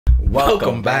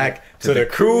Welcome back to the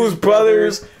Cruz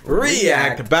Brothers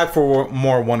React. Back for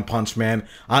more One Punch Man.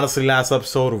 Honestly, last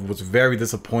episode was very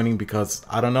disappointing because,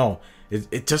 I don't know,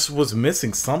 it just was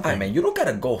missing something. Hey man, you don't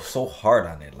gotta go so hard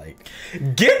on it. Like,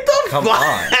 get the fuck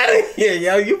out of here,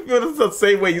 yo. You feel the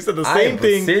same way. You said the same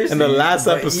thing in the last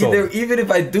episode. Even if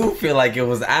I do feel like it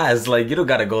was ass, like, you don't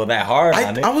gotta go that hard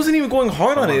on it. I wasn't even going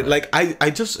hard on it. Like, I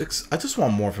just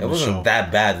want more from the show. It wasn't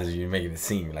that bad as you're making it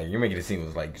seem. Like, you're making it seem it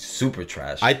was like super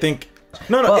trash. I think.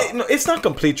 No, it's not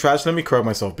complete trash. Let me correct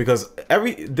myself, because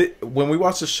when we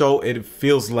watch the show, it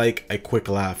feels like a quick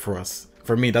laugh for us.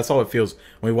 For me, that's all it feels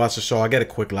when we watch the show. I get a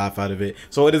quick laugh out of it,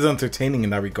 so it is entertaining in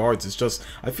that regards. It's just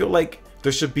I feel like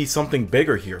there should be something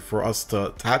bigger here for us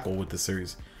to tackle with the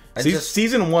series.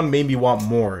 Season 1 made me want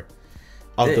more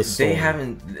of the story. They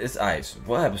haven't. It's ice.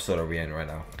 What episode are we in right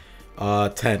now?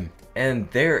 10. And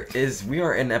we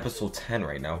are in episode 10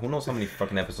 right now. Who knows how many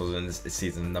fucking episodes in this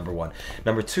season, number 1.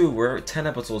 Number 2, we're 10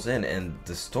 episodes in, and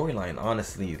the storyline,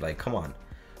 honestly, like, come on.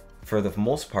 For the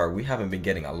most part, we haven't been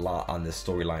getting a lot on this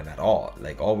storyline at all.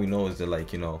 Like, all we know is that,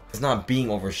 like, you know, it's not being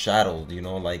overshadowed, you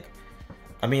know, like,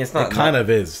 I mean, it's not. It kind of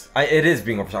is. It is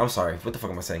being overshadowed. I'm sorry. What the fuck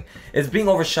am I saying? It's being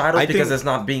overshadowed because it's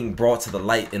not being brought to the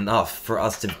light enough for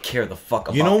us to care the fuck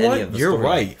about. You know any of what? the You're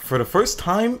right. For the first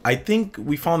time, I think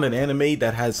we found an anime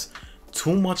that has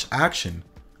too much action.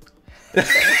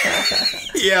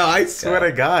 Yeah, I swear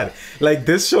to God. Like,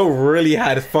 this show really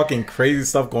had fucking crazy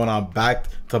stuff going on back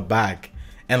to back.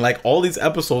 And like all these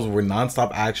episodes were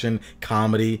non-stop action,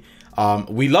 comedy.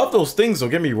 We love those things, don't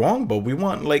get me wrong, but we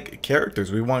want like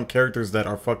characters. We want characters that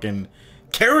are fucking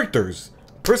characters,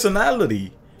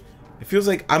 personality. It feels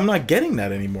like I'm not getting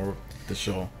that anymore with the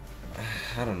show.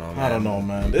 I don't know, man. I don't know,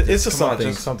 man. It's just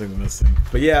something missing.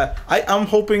 But yeah, I'm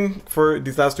hoping for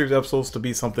these last 3 episodes to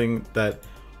be something that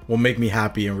will make me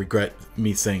happy and regret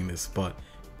me saying this. But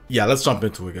yeah, let's jump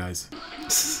into it, guys.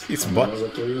 He's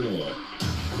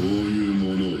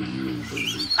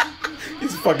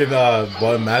He's fucking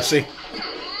button mashing.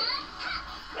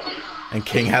 And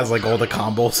King has like all the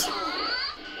combos.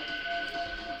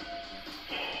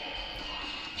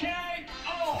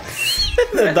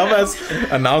 The dumbass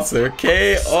announcer,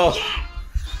 KO.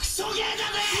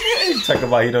 Talk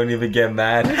about you don't even get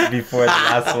mad before the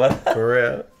last one. For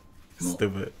real.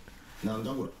 Stupid. Say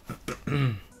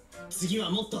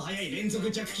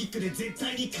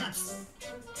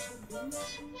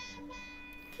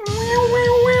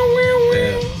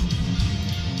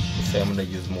I'm gonna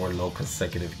use more low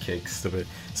consecutive kicks. Stupid.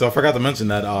 So I forgot to mention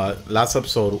that last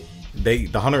episode, the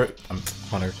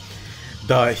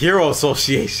Hero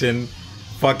Association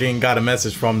fucking got a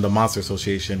message from the Monster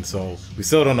Association, so we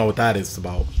still don't know what that is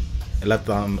about. It left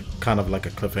on kind of like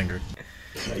a cliffhanger.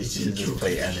 You should just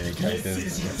play anime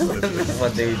characters.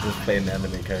 One day we just play an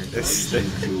anime character.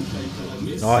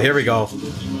 Oh, here we go.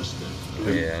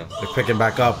 Yeah. They're picking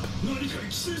back up.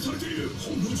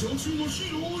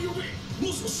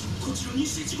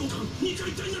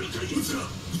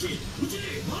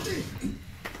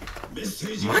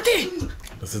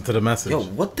 Listen to the message. Yo,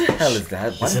 what the hell is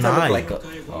that? Why It's does an that eye. look like a...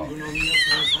 Oh.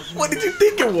 What did you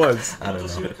think it was? I don't know.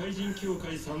 This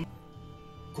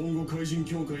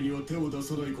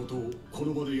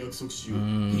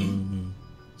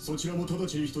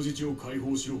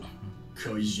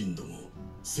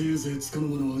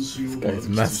guy's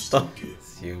messed up.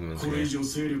 It's humans,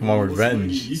 man. More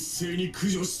revenge.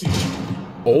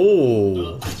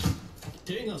 Oh.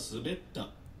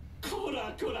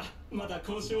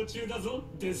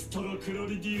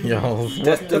 Yo,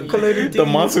 the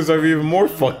monsters are even more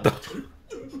fucked up.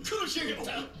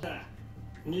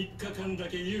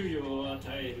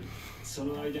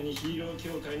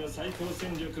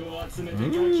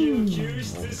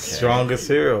 Strongest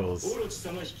heroes.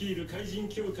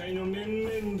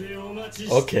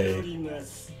 Okay.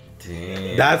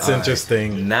 Damn. That's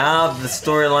interesting. Now the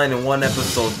storyline in one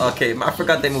episode. Okay, I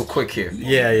forgot they moved quick here.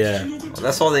 Yeah, yeah. Well,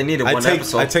 that's all they needed. One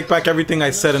episode. I take back everything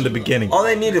I said in the beginning. All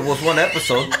they needed was one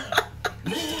episode.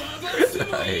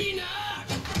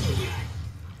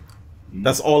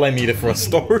 That's all I needed for a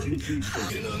story.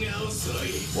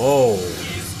 Whoa.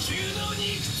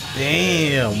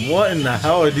 Damn, what in the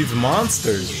hell are these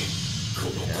monsters?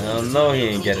 I don't know, he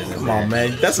ain't getting it. Come on,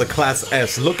 man. That's a class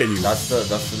S. Look at you. That's the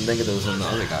nigga that was on the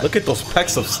other guy. Look at those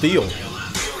pecs of steel.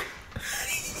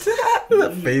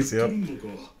 That face, yo.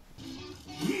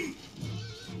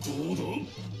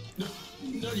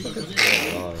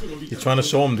 He's trying to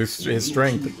show him his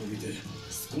strength.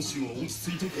 Oh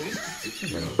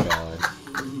god.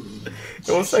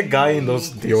 What's that guy in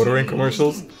those deodorant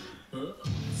commercials? Old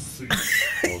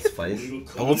Spice?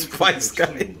 Old Spice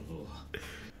guy.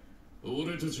 Oh,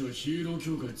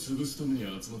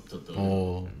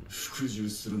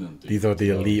 these are the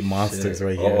elite monsters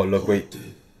right here. Oh, look, wait.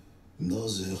 Yo,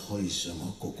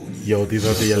 these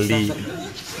are the elite.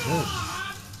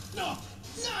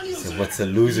 So what's the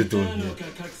loser doing here?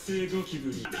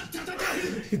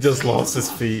 He just lost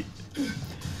his feet.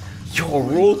 Yo,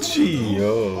 Orochi.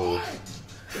 Yo.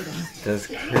 That's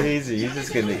crazy. He's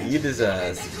just gonna eat his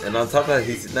ass. And on top of that,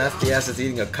 his nasty ass is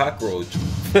eating a cockroach.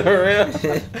 For real?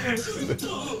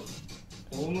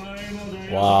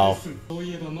 Wow.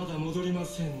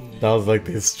 That was like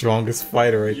the strongest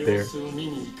fighter right there.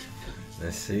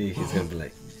 Let's see. He's gonna be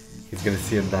like, he's gonna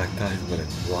see him knocked out. He's gonna be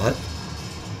like, what?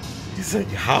 He's like,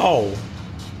 how?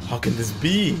 How can this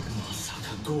be?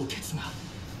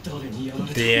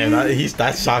 Damn,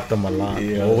 that shocked him a lot.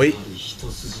 Yeah. Oh, wait.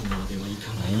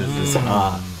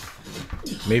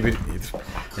 Maybe.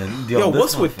 Yo,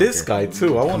 what's with this guy,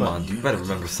 too? I wanna. Come on, you better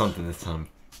remember something this time.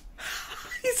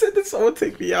 He said that someone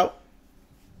take me out.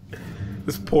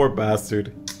 This poor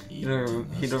bastard. He don't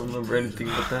remember anything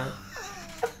but that?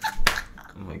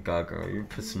 Oh my god, girl, you're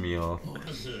pissing me off.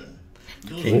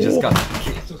 King just got...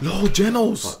 No,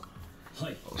 Genos.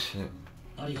 Oh shit.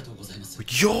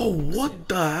 Yo, what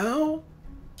the hell?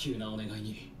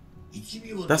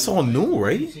 That's all new,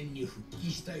 right?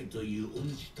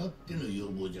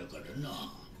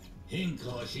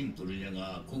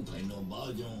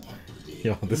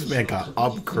 Yo, this man got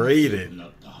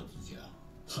upgraded.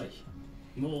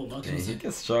 Yeah, he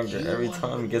gets stronger every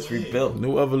time he gets rebuilt.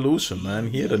 New evolution, man.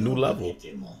 He hit a new level.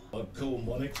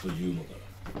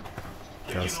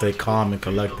 Gotta stay calm and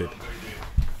collected.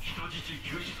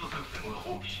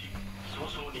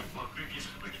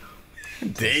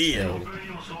 Damn.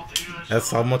 That's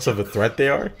how much of a threat they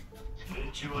are?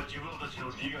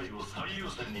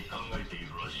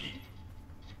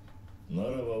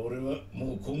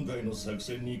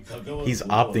 He's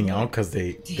opting out because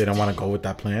they didn't want to go with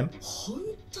that plan. This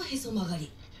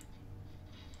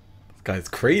guy's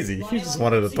crazy. He just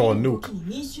wanted to throw a nuke.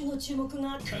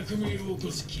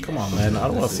 Come on, man. I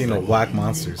don't want to see no whack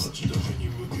monsters.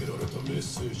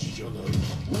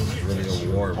 Really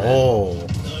a war, man. Oh.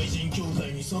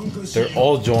 They're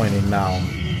all joining now.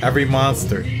 Every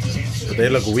monster. But they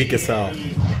look weak as hell.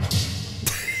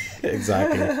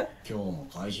 Exactly.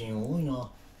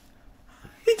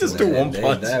 He just threw one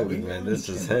punch. That week, man. This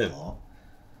is him. Oh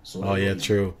yeah,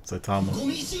 true. Saitama.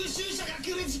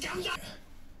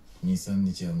 Man,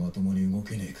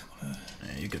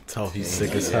 you can tell he's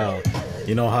sick as hell.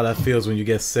 You know how that feels when you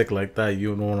get sick like that.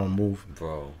 You don't want to move.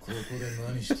 Bro.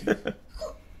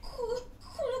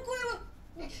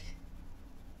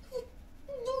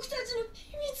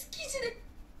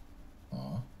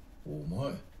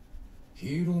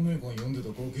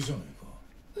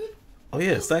 Oh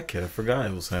yeah, it's that kid. I forgot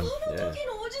it was him. Yeah.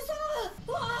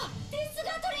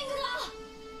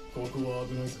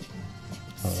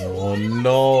 Oh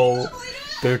no.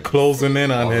 They're closing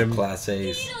in on him. Class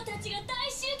A's.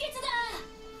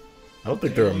 I don't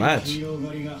think they're a match. It's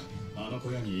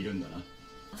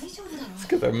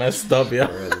because they're messed up, yeah.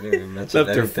 Left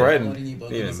their friend.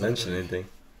 Didn't even mention anything.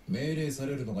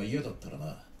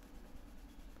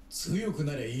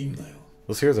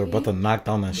 Those heroes are about to knock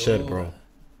down that shit, bro.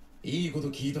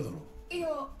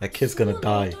 That kid's gonna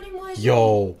die.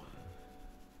 Yo.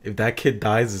 If that kid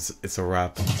dies, it's a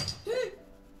wrap.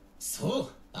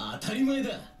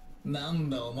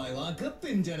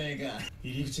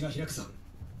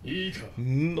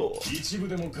 No.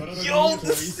 Yo,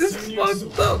 this is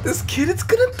fucked up. This kid is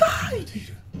gonna die.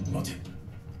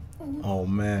 Oh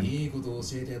man.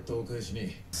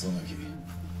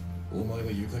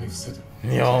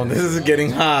 Yo, this is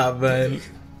getting hot, man.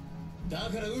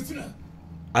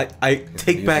 I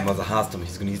take back. As a hostage.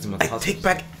 He's gonna use him as a I hostage. take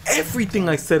back everything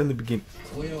I said in the beginning.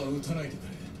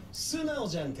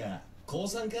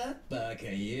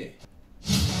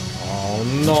 Oh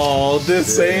no,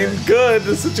 this ain't good.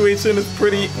 The situation is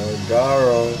pretty. Oh,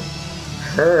 Garou.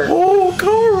 Hurt. Oh,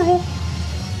 Garou.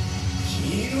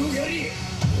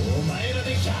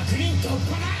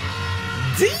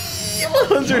 Damn,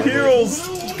 100 heroes.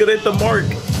 Gonna hit the mark.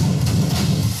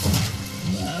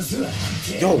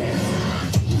 Yo,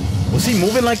 was he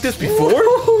moving like this before?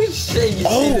 Oh shit, you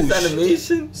see this shit.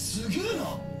 animation?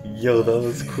 Yo, that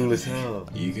was cool as hell.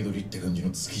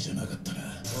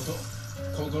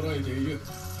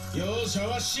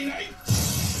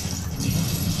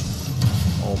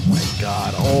 Oh my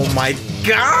god, oh my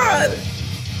god!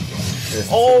 It's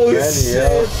Oh spaghetti, shit!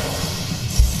 yo.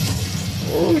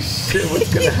 Oh shit,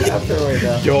 what's gonna happen right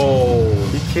now? Yo,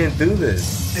 He can't do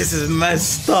this. this is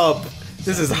messed up.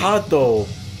 This is hot though.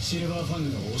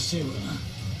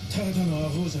 Wait a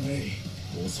minute.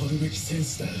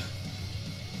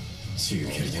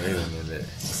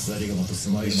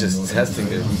 He's just testing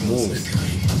their moves.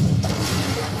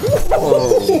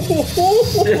 Oh,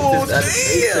 shit,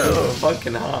 that's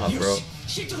fucking hot, bro.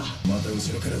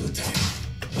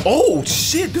 Oh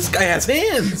shit, this guy has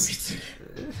hands.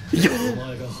 Yo,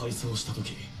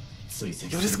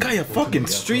 this guy a fucking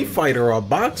street fighter or a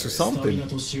boxer or something. I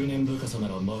think he's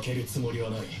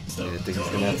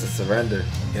gonna have to surrender.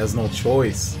 He has no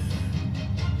choice.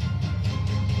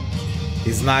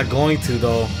 He's not going to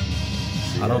though.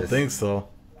 I don't think so.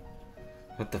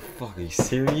 What the fuck? Are you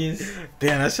serious?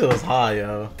 Damn, that shit was hot,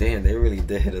 yo. Damn, they really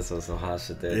did hit us with some hot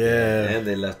shit there. Yeah. And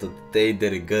they left it. They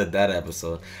did it good that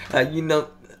episode. You know,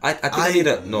 I think I need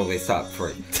to. No, wait, stop.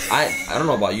 I don't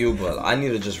know about you, but I need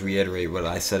to just reiterate what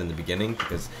I said in the beginning,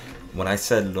 because when I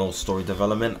said no story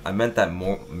development, I meant that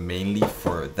more mainly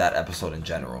for that episode in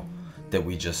general that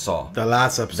we just saw. The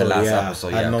last episode. Yeah.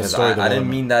 Because I didn't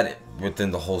mean that within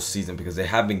the whole season, because they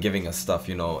have been giving us stuff,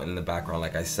 you know, in the background,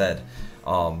 like I said.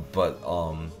 But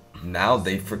now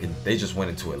they just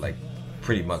went into it like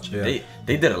pretty much. Yeah.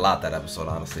 They did a lot that episode,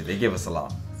 honestly. They gave us a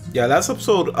lot. Yeah, last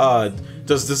episode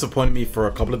just disappointed me for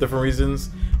a couple of different reasons.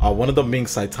 One of them being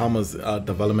Saitama's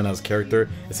development as a character.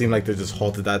 It seemed like they just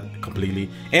halted that completely,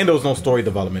 and there was no story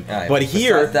development. Yeah, but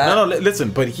here, listen.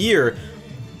 But here,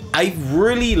 I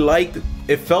really liked.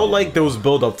 It felt like there was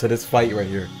build up to this fight right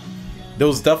here. There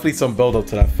was definitely some build up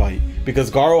to that fight, because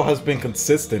Garou has been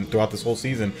consistent throughout this whole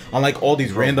season, unlike all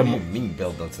these random. What do you mean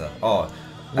build up to that? Oh,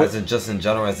 as in just in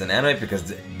general as an anime,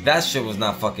 because that shit was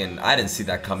not fucking. I didn't see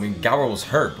that coming. Garou was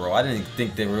hurt, bro. I didn't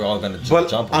think they were all gonna just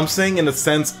jump. I'm saying in the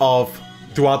sense of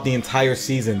throughout the entire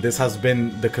season, this has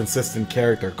been the consistent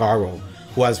character, Garou,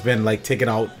 who has been like taking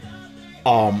out,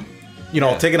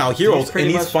 taking out heroes, and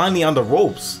he's finally on the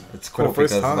ropes. It's cool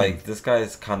because like this guy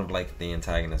is kind of like the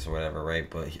antagonist or whatever, right?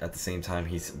 But at the same time,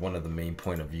 he's one of the main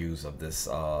point of views of this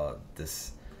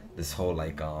this whole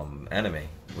like anime,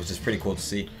 which is pretty cool to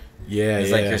see. Yeah,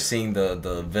 it's like you're seeing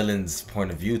the villain's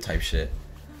point of view type shit.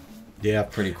 Yeah,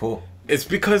 pretty cool. It's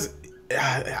because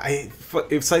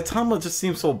if Saitama just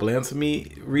seems so bland to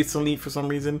me recently for some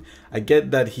reason. I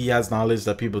get that he has knowledge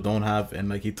that people don't have, and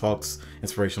like he talks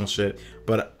inspirational shit,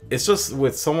 but it's just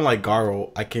with someone like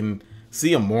Garou, I can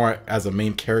see him more as a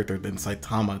main character than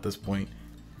Saitama at this point.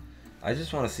 I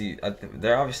just want to see.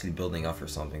 They're obviously building up for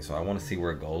something, so I want to see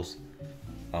where it goes.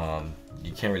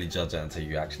 You can't really judge that until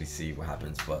you actually see what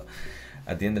happens, but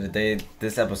at the end of the day,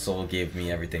 this episode gave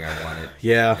me everything I wanted.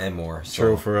 Yeah, and more.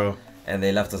 True, for real. And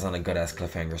they left us on a good ass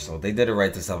cliffhanger, so they did it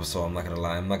right this episode. I'm not gonna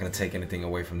lie, I'm not gonna take anything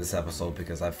away from this episode,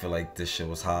 because I feel like this shit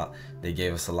was hot. They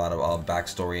gave us a lot of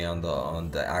backstory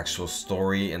on the actual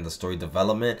story and the story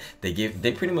development.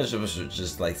 They pretty much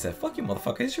just like said, "Fuck you,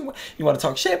 motherfuckers! You want to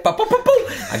talk shit? Boop, boop, boop,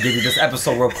 boop. I give you this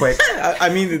episode real quick." I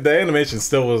mean, the animation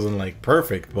still wasn't like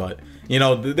perfect, but you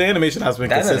know, the animation has been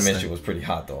consistent. Animation was pretty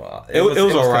hot though. It was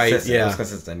alright. Yeah, it was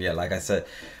consistent. Yeah, like I said,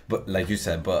 but like you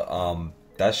said, but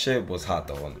that shit was hot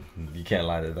though. You can't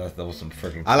lie to that. That was some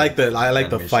freaking. I like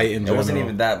the fight in general. It wasn't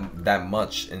even that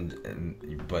much,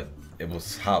 but it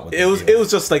was hot. It was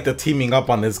just like the teaming up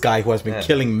on this guy who has been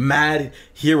killing mad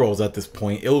heroes at this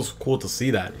point. It was cool to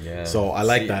see that. Yeah. So I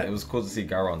like that. It was cool to see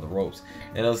Garou on the ropes,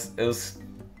 and it was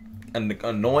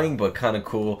annoying but kind of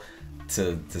cool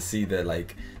to see that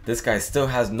like this guy still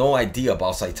has no idea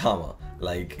about Saitama.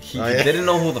 Like he didn't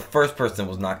know who the first person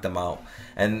was knocked him out,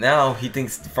 and now he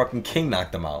thinks the fucking king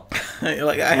knocked him out.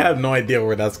 Like I have no idea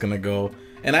where that's gonna go,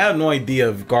 and I have no idea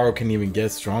if Garou can even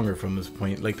get stronger from this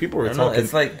point. Like people were talking,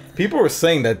 it's like people were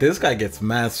saying that this guy gets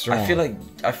mad strong.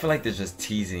 I feel like they're just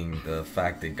teasing the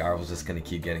fact that Garou's just gonna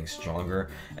keep getting stronger,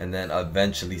 and then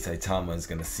eventually Saitama is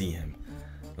gonna see him,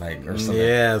 like or something.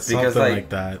 Yeah, something like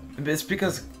that. It's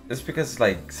because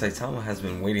like Saitama has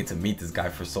been waiting to meet this guy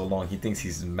for so long. He thinks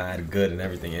he's mad good and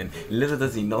everything, and little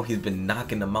does he know he's been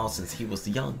knocking him out since he was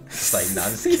young. It's like, nah,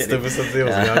 I'm just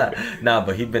kidding. Nah,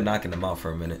 but he'd been knocking him out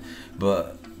for a minute.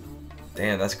 But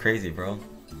damn, that's crazy, bro.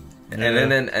 Yeah.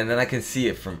 And then I can see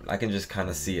it I can just kind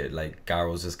of see it. Like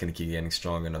Garou's just gonna keep getting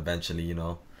stronger, and eventually, you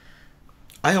know,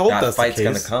 I hope that fight's the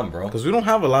case, gonna come, bro. Because we don't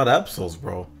have a lot of episodes,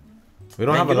 bro. We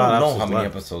don't have a lot of episodes. Know how many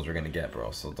episodes we're gonna get,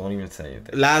 bro. So don't even say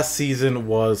anything. Last season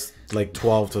was like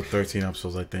 12 to 13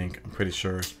 episodes, I think. I'm pretty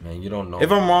sure. Man, you don't know. If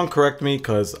I'm wrong, correct me,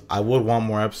 because I would want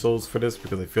more episodes for this,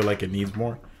 because I feel like it needs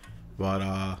more. But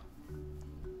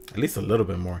at least a little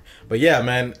bit more. But yeah,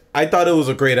 man, I thought it was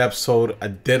a great episode. I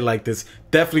did like this.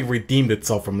 Definitely redeemed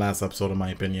itself from last episode, in my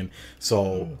opinion.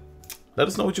 So let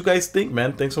us know what you guys think,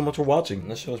 man. Thanks so much for watching.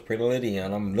 This show is pretty litty,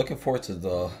 and I'm looking forward to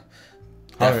that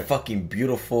fucking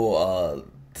beautiful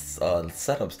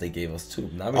setups they gave us too.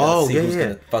 Now we gotta see who's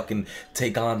gonna fucking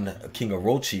take on King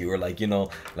Orochi, or like, you know,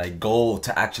 like go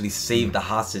to actually save the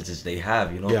hostages they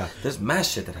have, you know. Yeah, there's mad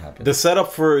shit that happened. The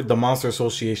setup for the Monster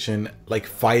Association, like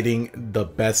fighting the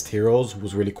best heroes,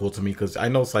 was really cool to me, because I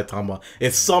know Saitama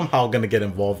is somehow gonna get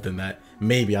involved in that.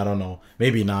 Maybe, I don't know,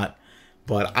 maybe not,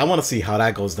 but I want to see how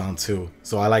that goes down too.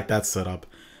 So I like that setup.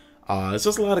 It's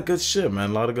just a lot of good shit,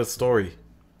 man. A lot of good story.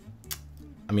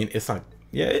 I mean, it's not.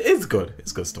 Yeah, it's good.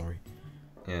 It's a good story.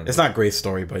 Yeah, it's not a great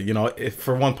story, but you know,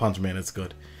 for One Punch Man, it's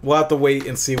good. We'll have to wait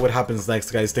and see what happens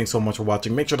next, guys. Thanks so much for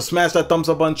watching. Make sure to smash that thumbs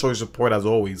up button, show your support as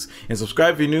always, and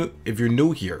subscribe if you're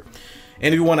new here.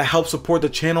 And if you want to help support the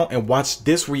channel and watch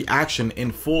this reaction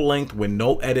in full length with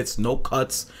no edits, no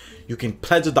cuts, you can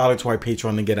pledge $1 to our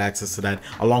Patreon and get access to that,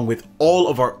 along with all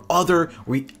of our other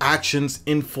reactions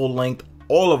in full length.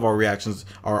 All of our reactions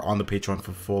are on the Patreon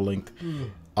for full length,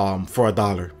 for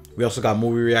 $1. We also got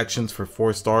movie reactions for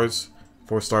 4 stars,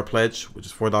 4-star pledge, which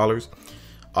is $4.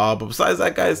 But besides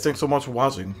that, guys, thanks so much for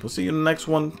watching. We'll see you in the next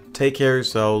one. Take care of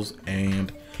yourselves,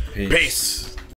 and peace.